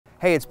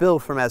Hey, it's Bill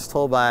from As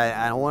Told By,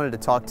 and I wanted to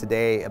talk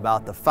today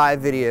about the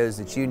 5 videos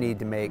that you need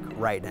to make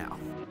right now.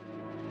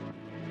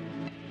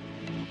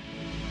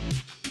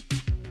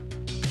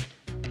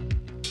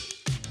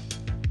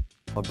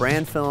 A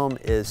brand film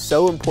is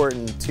so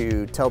important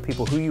to tell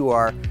people who you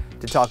are,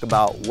 to talk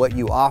about what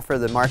you offer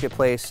the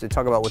marketplace, to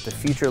talk about what the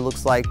future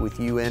looks like with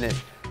you in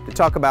it, to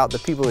talk about the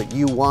people that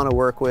you want to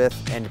work with,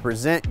 and to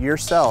present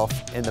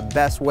yourself in the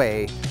best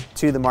way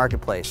to the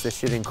marketplace. This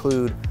should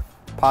include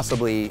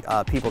possibly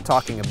people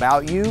talking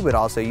about you, but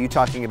also you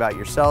talking about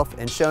yourself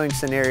and showing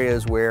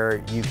scenarios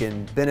where you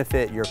can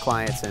benefit your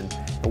clients and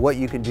what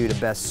you can do to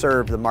best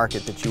serve the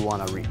market that you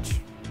want to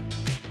reach.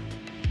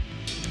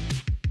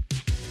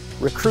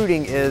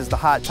 Recruiting is the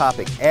hot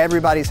topic.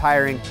 Everybody's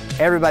hiring,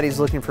 everybody's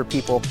looking for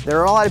people. There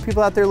are a lot of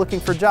people out there looking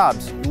for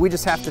jobs. We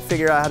just have to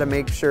figure out how to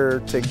make sure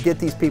to get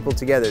these people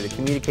together, to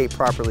communicate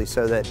properly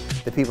so that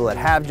the people that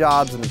have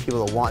jobs and the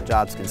people that want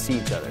jobs can see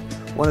each other.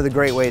 One of the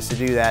great ways to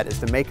do that is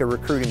to make a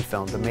recruiting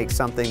film, to make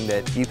something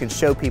that you can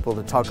show people,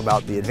 to talk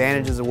about the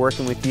advantages of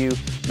working with you,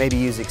 maybe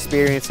use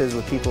experiences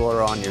with people that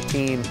are on your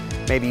team,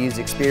 maybe use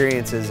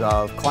experiences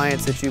of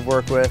clients that you've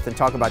worked with and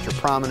talk about your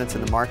prominence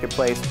in the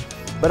marketplace.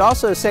 But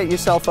also set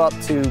yourself up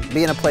to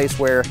be in a place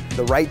where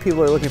the right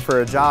people are looking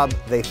for a job,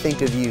 they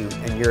think of you,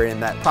 and you're in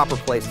that proper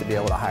place to be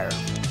able to hire them.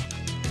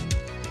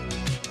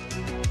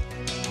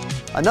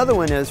 Another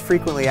one is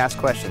frequently asked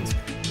questions.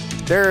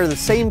 There are the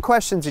same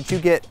questions that you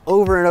get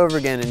over and over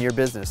again in your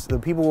business. The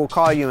people will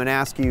call you and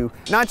ask you,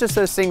 not just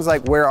those things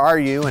like where are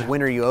you and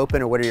when are you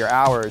open or what are your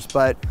hours,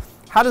 but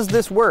how does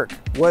this work?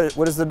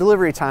 What is the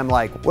delivery time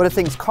like? What do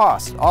things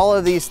cost? All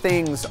of these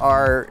things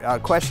are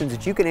questions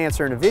that you can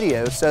answer in a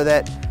video so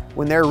that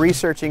when they're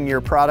researching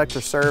your product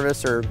or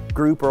service or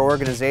group or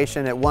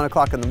organization at 1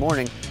 o'clock in the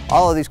morning,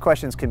 all of these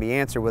questions can be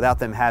answered without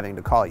them having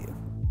to call you.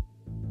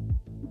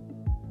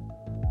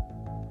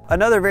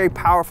 Another very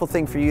powerful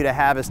thing for you to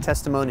have is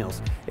testimonials.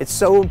 It's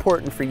so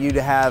important for you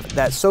to have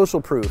that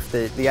social proof,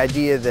 the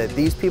idea that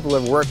these people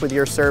have worked with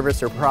your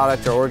service or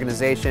product or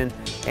organization,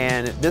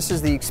 and this is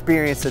the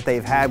experience that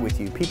they've had with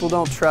you. People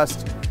don't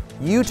trust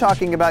you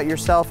talking about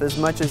yourself as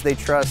much as they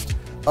trust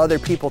other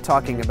people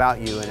talking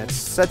about you, and it's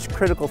such a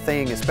critical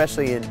thing,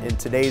 especially in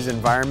today's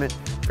environment,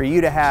 for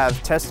you to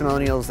have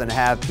testimonials and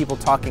have people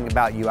talking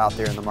about you out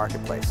there in the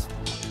marketplace.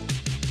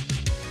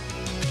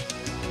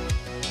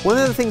 One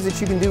of the things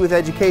that you can do with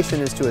education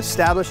is to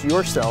establish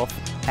yourself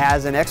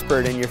as an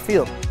expert in your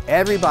field.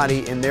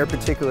 Everybody in their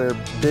particular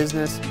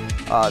business,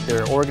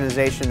 their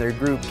organization, their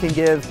group can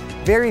give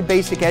very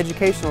basic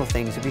educational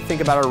things. If you think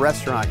about a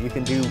restaurant, you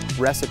can do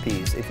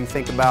recipes. If you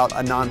think about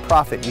a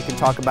nonprofit, you can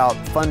talk about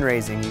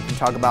fundraising, you can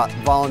talk about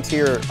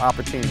volunteer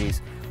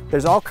opportunities.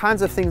 There's all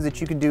kinds of things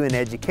that you can do in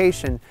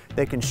education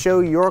that can show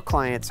your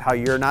clients how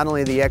you're not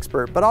only the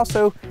expert, but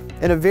also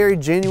in a very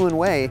genuine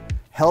way,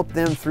 help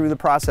them through the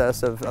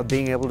process of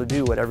being able to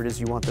do whatever it is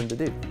you want them to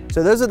do.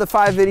 So those are the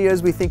 5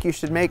 videos we think you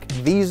should make.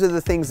 These are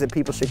the things that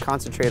people should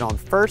concentrate on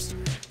first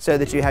so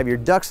that you have your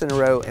ducks in a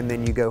row and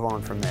then you go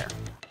on from there.